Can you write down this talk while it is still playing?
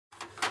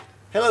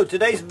Hello,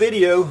 today's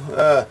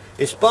video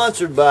is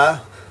sponsored by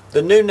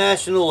the New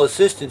National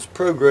Assistance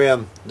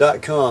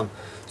Program.com.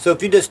 So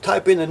if you just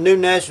type in the New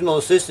National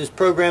Assistance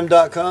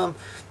Program.com,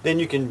 then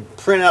you can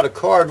print out a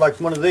card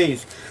like one of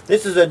these.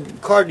 This is a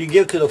card you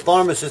give to the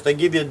pharmacist. They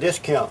give you a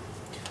discount.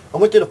 I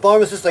went to the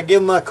pharmacist, I gave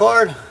him my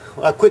card.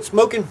 I quit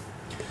smoking.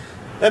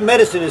 That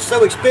medicine is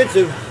so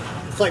expensive.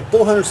 It's like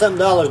 $400 something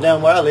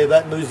down where I live,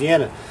 out in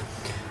Louisiana.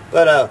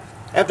 But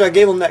after I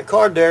gave him that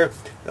card there,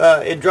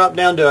 it dropped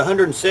down to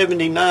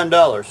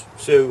 $179.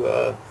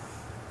 So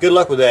good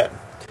luck with that.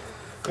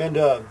 And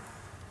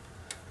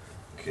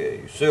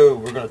okay, so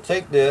we're going to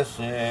take this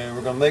and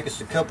we're going to make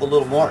us a couple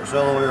little marks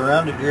all the way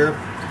around it here,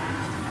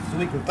 so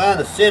we can find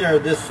the center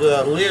of this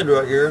lid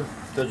right here,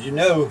 because you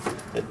know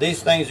that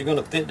these things are going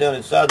to fit down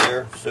inside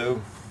there.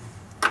 So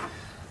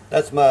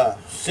that's my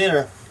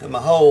center of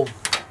my hole.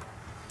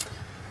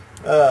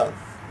 Now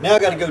I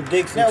got to go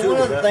dig some tools.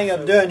 One other thing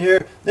I'm doing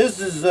here, this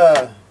is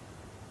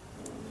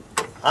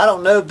I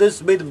don't know if this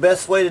would be the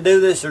best way to do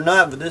this or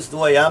not, but this is the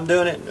way I'm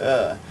doing it.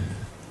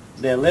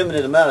 The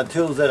limited amount of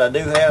tools that I do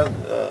have.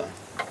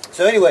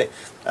 So anyway,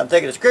 I'm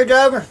taking a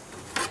screwdriver,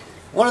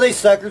 one of these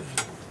suckers,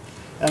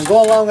 and I'm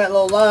going along that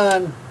little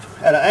line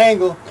at an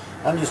angle.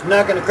 I'm just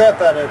knocking the crap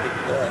out of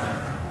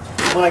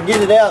it. When I get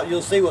it out,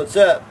 you'll see what's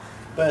up.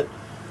 But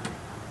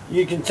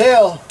you can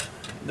tell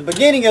the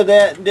beginning of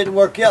that didn't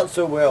work out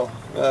so well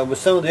with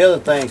some of the other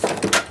things.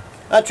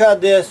 I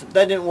tried this,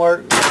 that didn't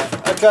work.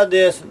 I tried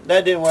this,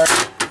 that didn't work.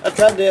 I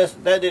tried this,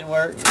 that didn't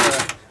work.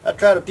 I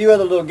tried a few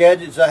other little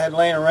gadgets I had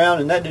laying around,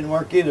 and that didn't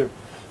work either.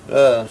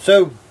 But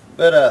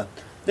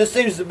this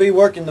seems to be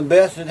working the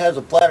best. It has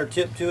a flatter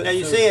tip to it. Now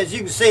you see, as you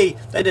can see,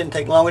 that didn't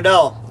take long at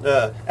all.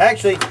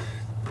 Actually,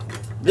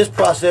 this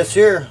process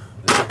here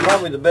is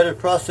probably the better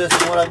process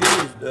than what I've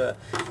used.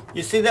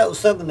 You see, that was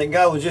something the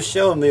guy was just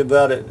showing me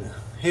about it.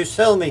 He was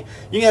telling me,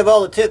 you can have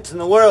all the tips in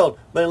the world,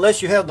 but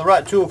unless you have the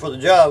right tool for the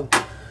job,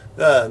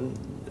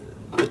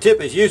 the tip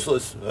is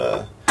useless.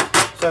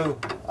 So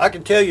I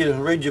can tell you to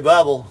read your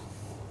Bible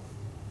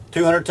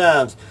 200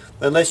 times,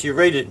 but unless you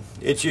read it,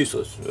 it's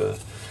useless.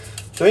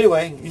 So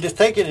anyway, you just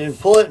take it and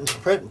pull it and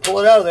pull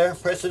it out of there,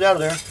 press it out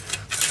of there.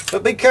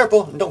 But be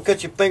careful and don't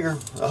cut your finger.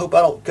 I hope I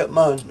don't cut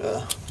mine.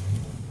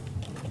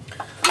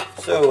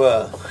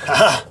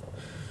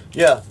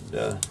 Yeah.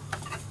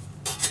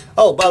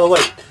 Oh, by the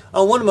way,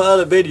 on one of my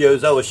other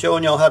videos, I was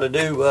showing y'all how to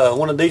do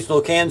one of these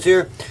little cans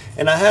here,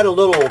 and I had a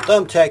little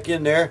thumbtack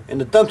in there, and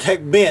the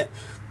thumbtack bent.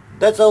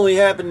 That's only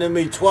happened to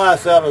me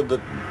twice out of the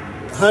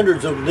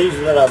hundreds of these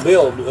that I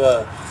build.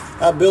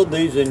 I build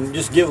these and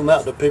just give them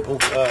out to people,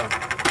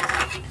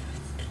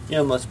 you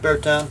know, in my spare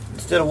time.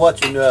 Instead of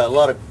watching a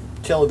lot of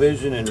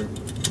television and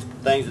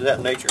things of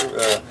that nature,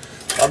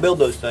 I build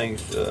those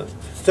things.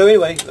 So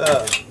anyway,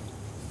 there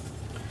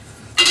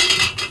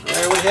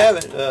we have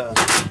it.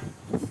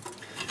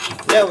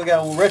 Yeah, we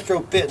got to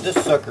retrofit this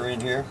sucker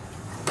in here.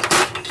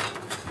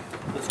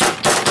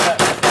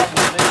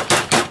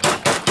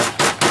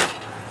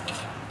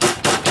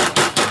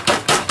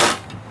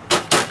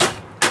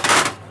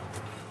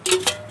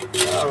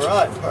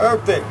 Alright,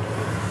 perfect.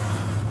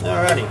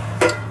 Alrighty.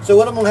 So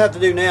what I'm going to have to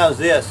do now is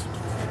this.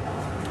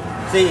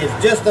 See,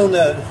 it's just on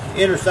the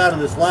inner side of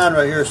this line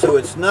right here, so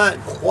it's not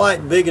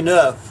quite big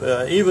enough.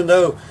 Even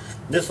though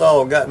this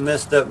all got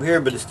messed up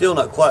here, but it's still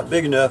not quite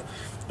big enough.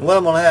 And what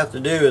I'm going to have to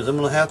do is I'm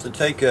going to have to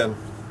take I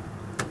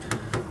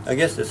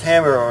guess this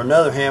hammer or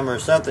another hammer or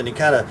something and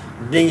kind of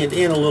ding it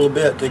in a little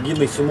bit to give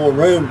me some more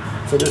room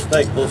so this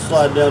thing will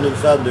slide down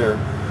inside there.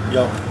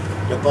 Y'all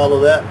follow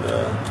that?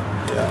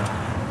 Yeah.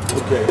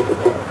 Okay.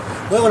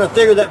 Well, when I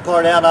figure that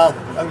part out,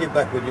 I'll get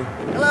back with you.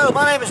 Hello,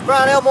 my name is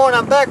Brian Elmore, and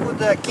I'm back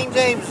with King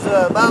James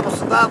Bible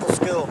Survival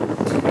School.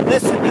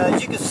 Listen,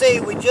 as you can see,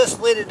 we just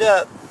lit it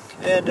up,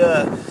 and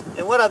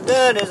what I've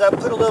done is I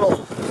put a little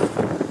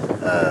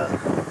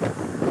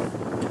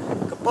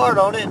part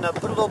on it, and I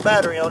put a little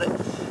battery on it.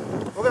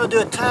 We're going to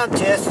do a time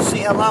test to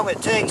see how long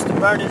it takes to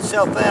burn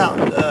itself out.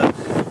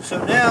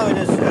 So now it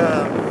is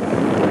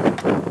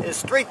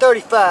it's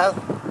 3:35.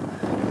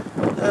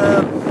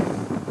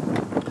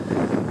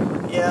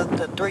 Yeah,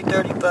 the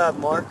 3:35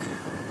 mark.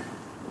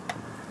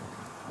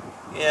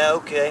 Yeah,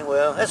 okay,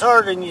 well, that's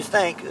harder than you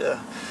think.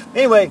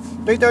 Anyway,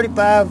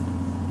 3:35.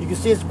 You can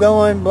see it's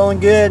blowing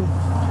good.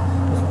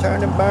 It's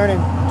turning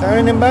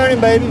and burning,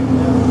 baby.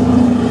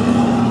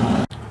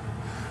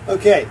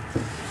 Okay,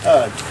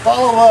 to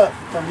follow up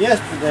from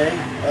yesterday,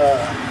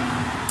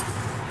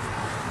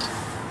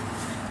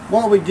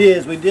 what we did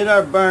is we did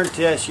our burn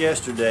test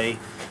yesterday,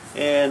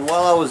 and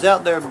while I was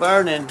out there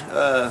burning,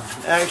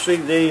 actually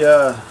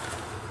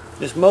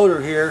this motor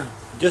here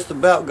just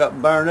about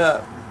got burned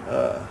up,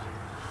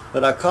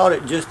 but I caught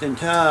it just in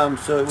time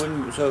so it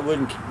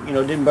wouldn't you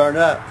know, didn't burn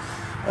up.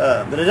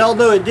 But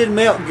although it did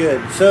melt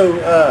good, so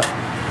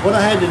what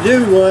I had to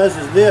do was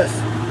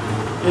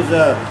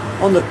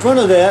on the front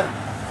of that,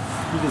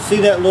 you can see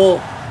that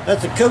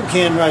that's a Coke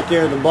can right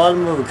there, the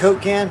bottom of a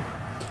Coke can.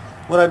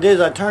 What I did is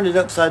I turned it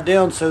upside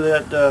down so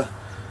that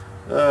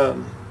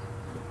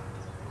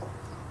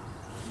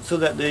so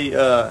that the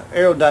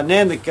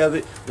aerodynamic of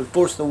it would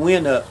force the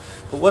wind up.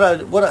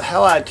 But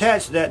how I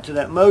attached that to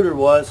that motor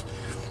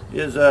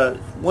is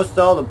once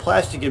all the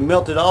plastic had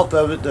melted off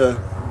of it,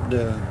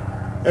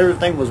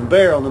 everything was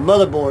bare on the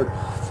motherboard.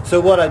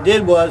 So what I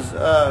did was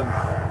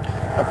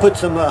I put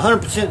some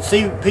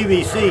 100%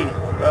 PVC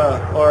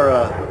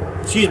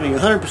excuse me,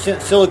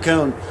 100%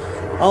 silicone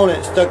on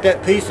it, stuck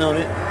that piece on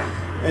it,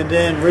 and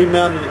then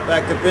remounted it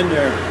back up in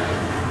there.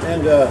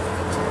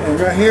 And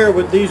right here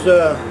with these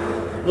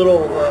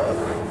little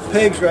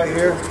pegs right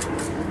here,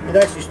 it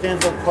actually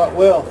stands up quite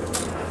well.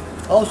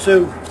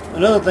 Also,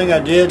 another thing I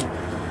did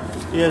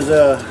is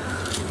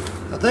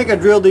I think I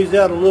drilled these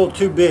out a little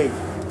too big.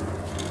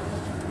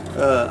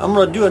 I'm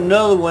going to do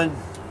another one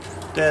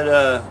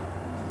that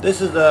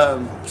this is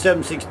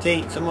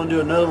 7/16. I'm going to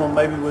do another one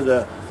maybe with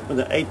an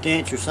 1/8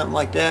 inch or something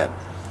like that,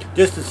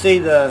 just to see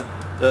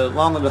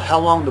how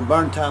long the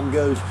burn time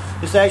goes.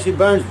 This actually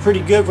burns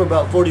pretty good for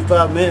about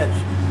 45 minutes.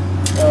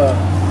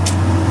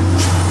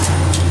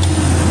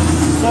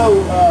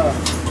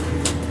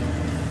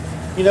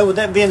 You know, with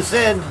that being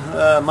said,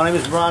 my name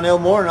is Brian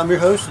Elmore, and I'm your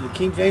host of the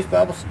King James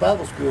Bible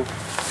School.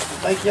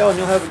 Thank y'all, and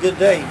you'll have a good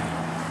day.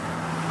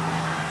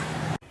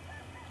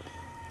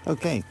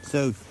 Okay,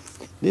 so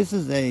this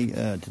is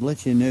to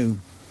let you know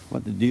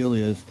what the deal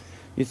is.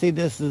 You see,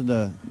 this is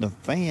the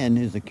fan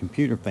is a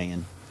computer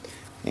fan,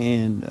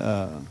 and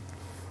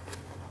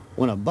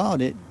when I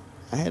bought it,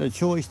 I had a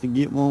choice to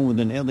get one with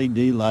an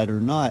LED light or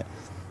not.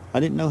 I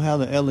didn't know how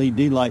the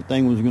LED light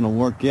thing was going to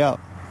work out,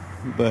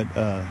 but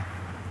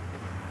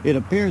it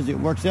appears it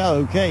works out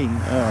okay.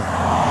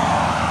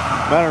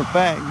 Matter of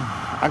fact,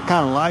 I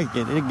kind of like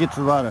it. It gets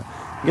a lot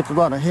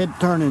of head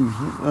turning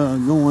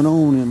going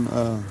on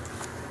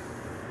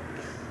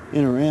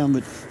and around.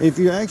 But if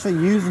you're actually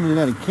using it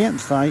at a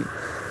campsite,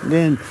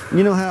 then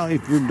you know how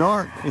if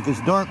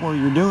it's dark where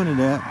you're doing it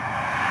at,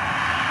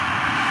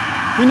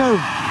 you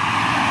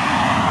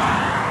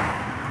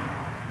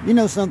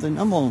know something.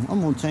 I'm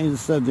gonna change the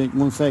subject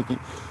 1 second.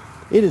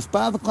 It is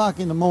 5 o'clock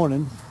in the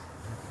morning,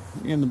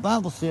 and the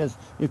Bible says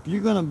if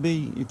you want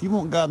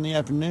God in the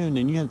afternoon,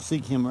 then you have to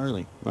seek Him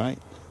early, right?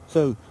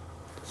 So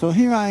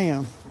here I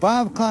am,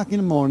 5 o'clock in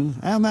the morning.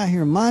 I'm out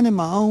here minding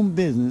my own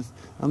business.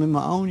 I'm in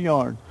my own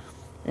yard,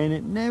 and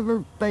it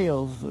never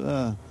fails.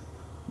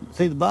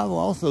 See, the Bible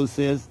also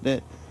says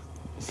that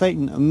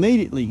Satan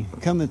immediately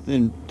cometh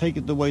and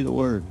taketh away the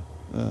word.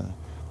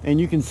 And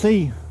you can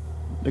see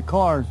the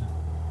cars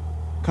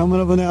coming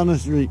up and down the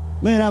street.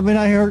 Man, I've been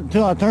out here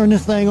until I turn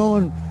this thing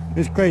on.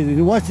 It's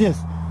crazy. Watch this.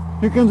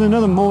 Here comes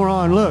another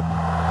moron. Look.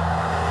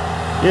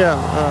 Yeah.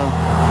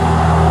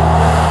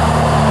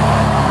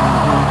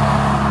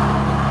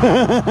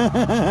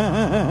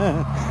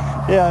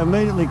 Yeah,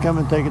 immediately come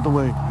and take it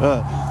away.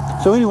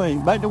 So anyway,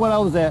 back to what I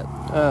was at.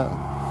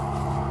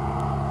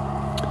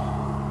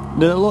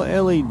 The little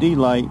LED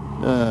light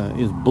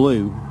is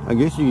blue. I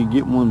guess you could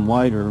get one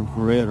white or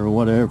red or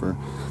whatever,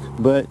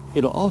 but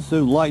it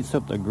also lights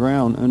up the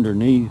ground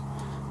underneath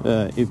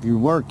if you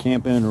were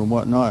camping or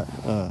whatnot.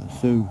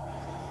 So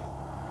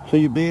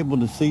you'd be able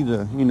to see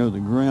the the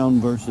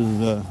ground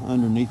versus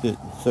underneath it.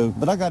 So,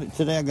 but I got it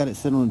today. I got it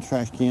sitting on the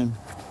trash can,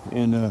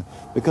 and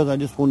because I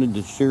just wanted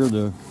to share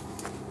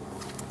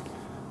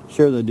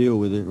the deal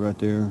with it right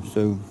there.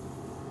 So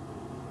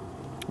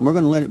we're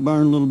going to let it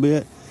burn a little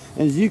bit.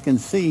 As you can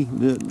see,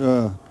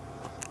 that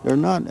they're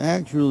not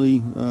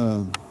actually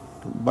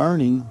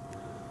burning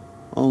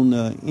on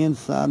the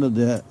inside of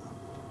that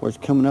where it's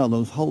coming out of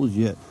those holes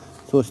yet.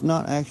 So it's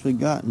not actually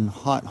gotten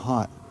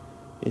hot.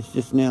 It's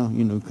just now,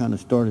 kind of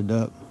started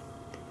up.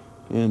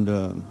 And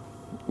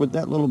with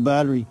that little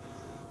battery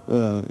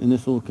in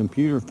this little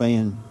computer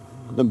fan,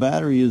 the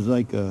battery is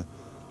like a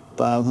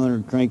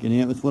 500 cranking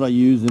amp. It's what I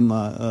use in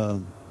my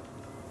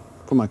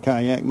for my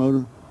kayak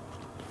motor.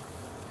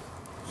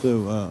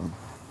 So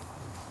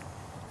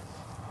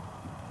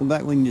go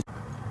back when you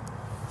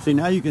see,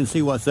 now you can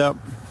see what's up.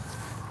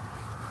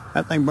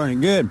 That thing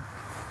burning good.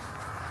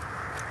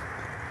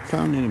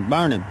 Turning and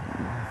burning.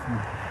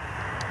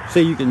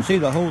 See, you can see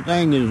the whole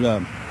thing is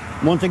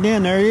once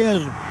again, there he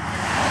is.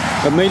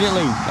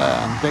 Immediately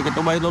taketh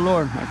away the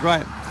Lord. That's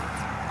right.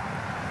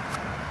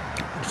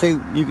 See,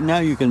 now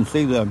you can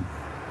see the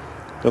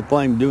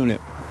flame doing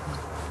it.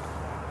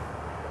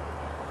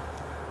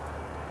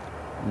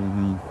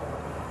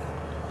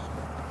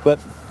 But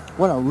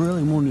what I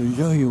really wanted to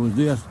show you was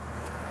this.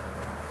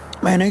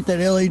 Man, ain't that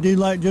LED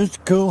light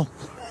just cool?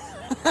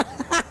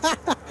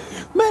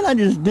 Man, I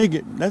just dig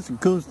it. That's the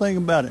coolest thing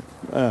about it.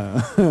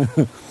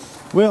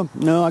 Well,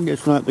 no, I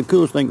guess not. The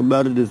coolest thing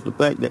about it is the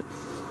fact that,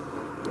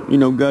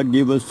 God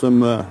gave us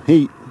some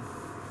heat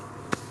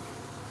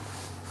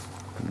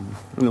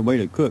and a way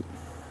to cook.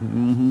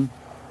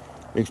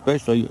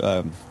 Especially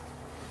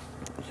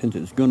since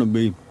it's going to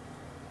be,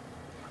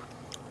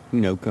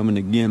 coming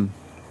again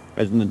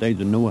as in the days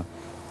of Noah.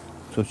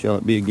 So shall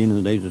it be again in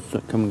the days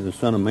of coming of the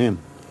Son of Man.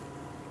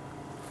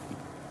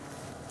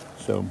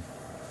 So,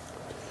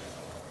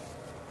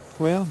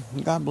 well,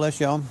 God bless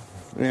y'all.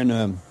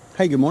 And,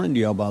 hey, good morning to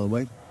y'all, by the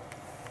way.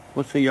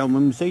 We'll see y'all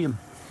when we see you.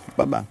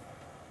 Bye-bye.